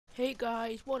Hey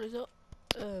guys, what is up?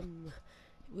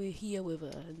 We're here with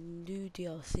a new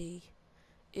DLC.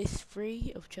 It's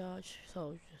free of charge,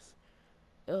 so just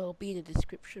it'll be in the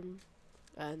description.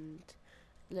 And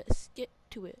let's get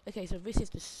to it. Okay, so this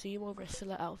is the Sumo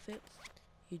wrestler outfit.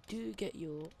 You do get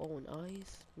your own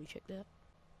eyes. Let me check that.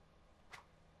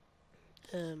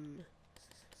 Um,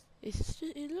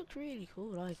 it looks really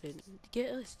cool. I think. Get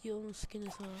us your own skin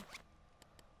as well.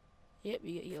 Yep,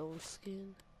 you get your own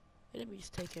skin. Let me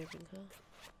just take everything off.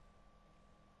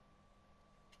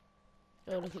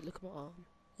 Oh, look at my arm.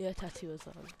 Yeah, tattoo as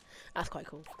well. That's quite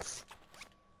cool.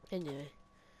 Anyway,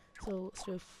 so let's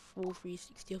do a full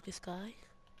 360 of this guy.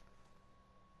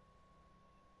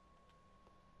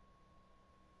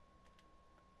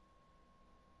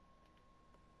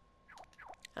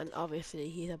 And obviously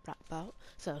he's a black belt.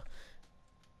 So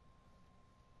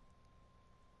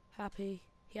happy.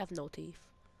 He has no teeth.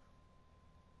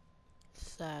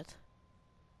 Sad.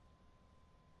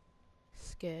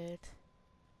 Scared.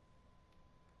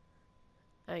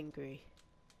 Angry.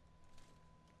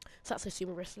 So that's a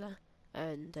sumo wrestler.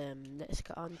 And let's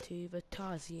get on to the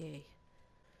Tarsier.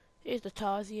 Here's the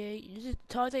Tarsier.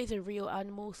 Tarsier is a real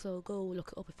animal, so go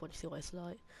look it up if you want to see what it's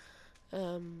like.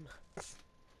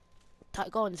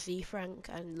 Go on Z Frank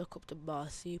and look up the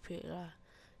marsupial.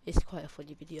 It's quite a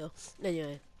funny video.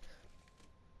 Anyway,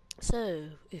 so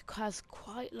it has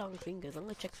quite long fingers. I'm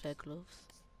gonna check for their gloves.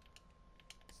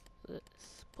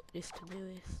 Let's put this to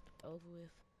newest over with.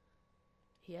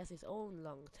 He has his own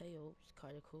long tail, which is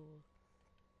kind of cool.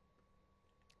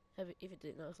 If it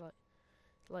didn't know, it's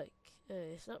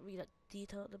it's not really that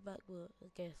detailed at the back, but I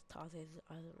guess Tarzan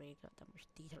hasn't really got that much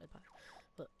detail at the back.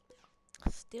 But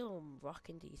still, I'm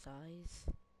rocking these eyes.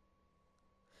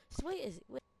 So wait, is it?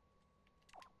 Wait.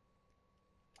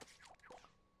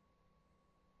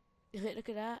 Look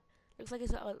at that. Looks like like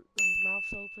his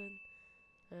mouth's open.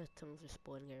 Tongue's just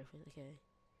spoiling everything. Okay.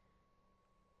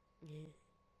 Yeah.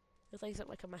 Looks like he's got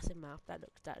like a massive mouth. That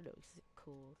looks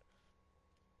cool.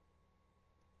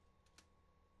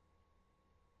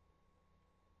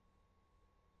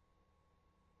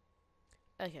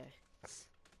 Okay.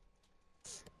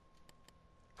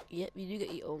 Yep, you do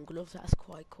get your own gloves. That's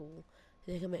quite cool.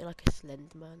 They can make like a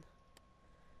Slender Man.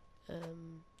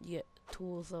 You get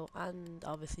tools though, and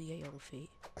obviously you get your own feet.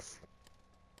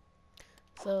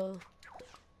 So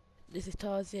this is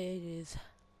Tarsier. Is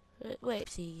wait,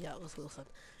 see that was Wilson.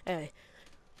 Anyway,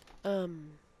 so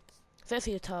let's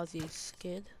see the Tarsier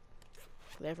skin.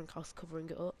 Everyone else covering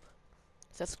it up.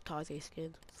 So that's Tarsier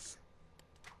skin.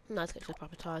 Now let's get to the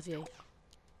proper Tarsier.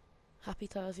 Happy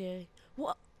Tarsier.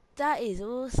 What? That is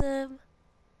awesome.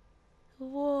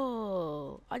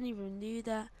 Whoa! I didn't even knew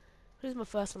that. This is my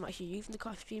first time actually using the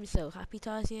costume. So happy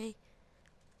Tarsier.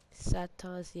 Sad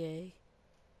Tarsier.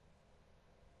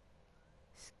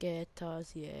 Scared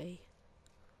Tarsier.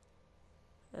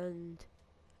 And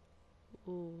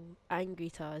ooh, angry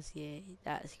Tarsier.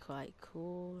 That's quite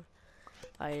cool.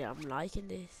 I'm liking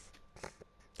this.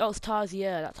 Oh, it's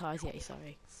Tarsier, not Tarsier,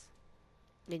 sorry.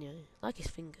 Anyway, I like his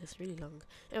fingers, really long.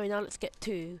 Anyway, now let's get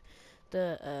to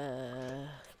the,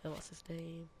 what's his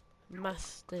name?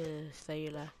 Master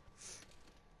Sailor.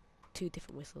 Two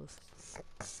different whistles.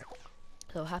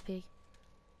 So happy.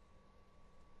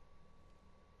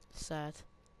 Sad.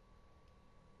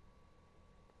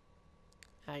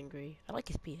 Angry. I like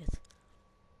his beard.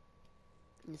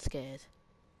 And scared.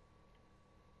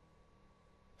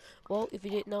 Well, if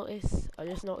you didn't notice, I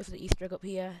just noticed the Easter egg up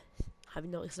here. Have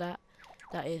you noticed that?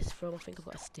 That is from, I think I've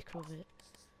got a sticker of it.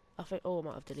 I think, oh, I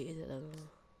might have deleted it then.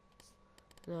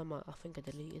 No, I think I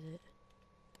deleted it.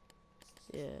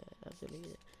 Yeah, I've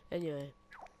deleted it. Anyway.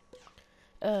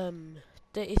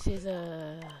 This is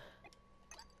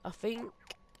I think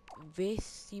this,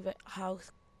 see that house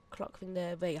clock thing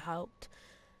there, they helped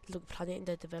look planet in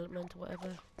their development or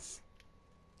whatever.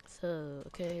 So,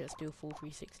 okay, let's do a full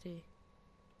 360.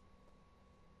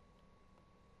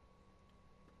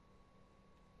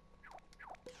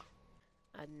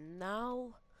 And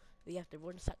now we have to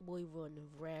run Sackboy run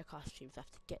rare costumes. I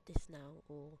have to get this now.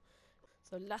 Or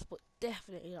so last but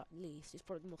definitely not least, it's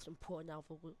probably the most important now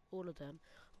for all of them.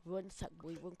 Run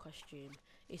Sackboy run costume.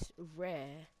 It's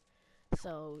rare,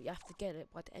 so you have to get it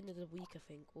by the end of the week, I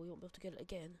think, or you won't be able to get it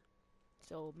again.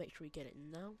 So make sure you get it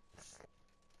now.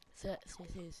 So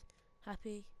this is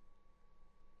happy,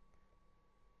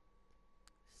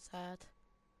 sad,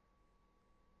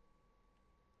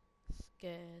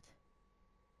 scared,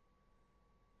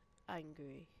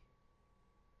 angry.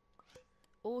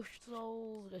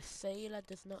 Also, the sailor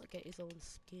does not get his own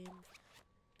skin.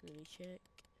 Let me check.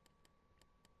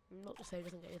 Not the sailor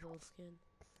doesn't get his own skin.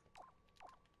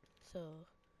 So,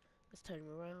 Let's turn him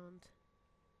around.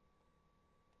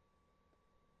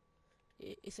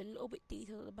 It's a little bit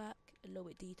detailed at the back, a little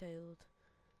bit detailed.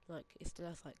 Like, it still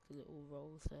has like the little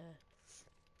rolls there.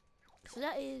 So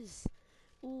that is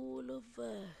all of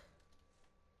the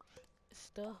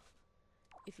stuff.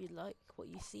 If you like what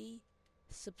you see,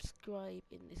 subscribe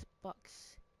in this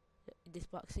box,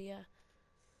 here,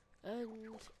 and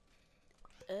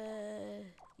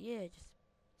yeah, just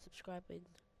subscribe in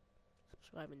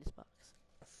this box.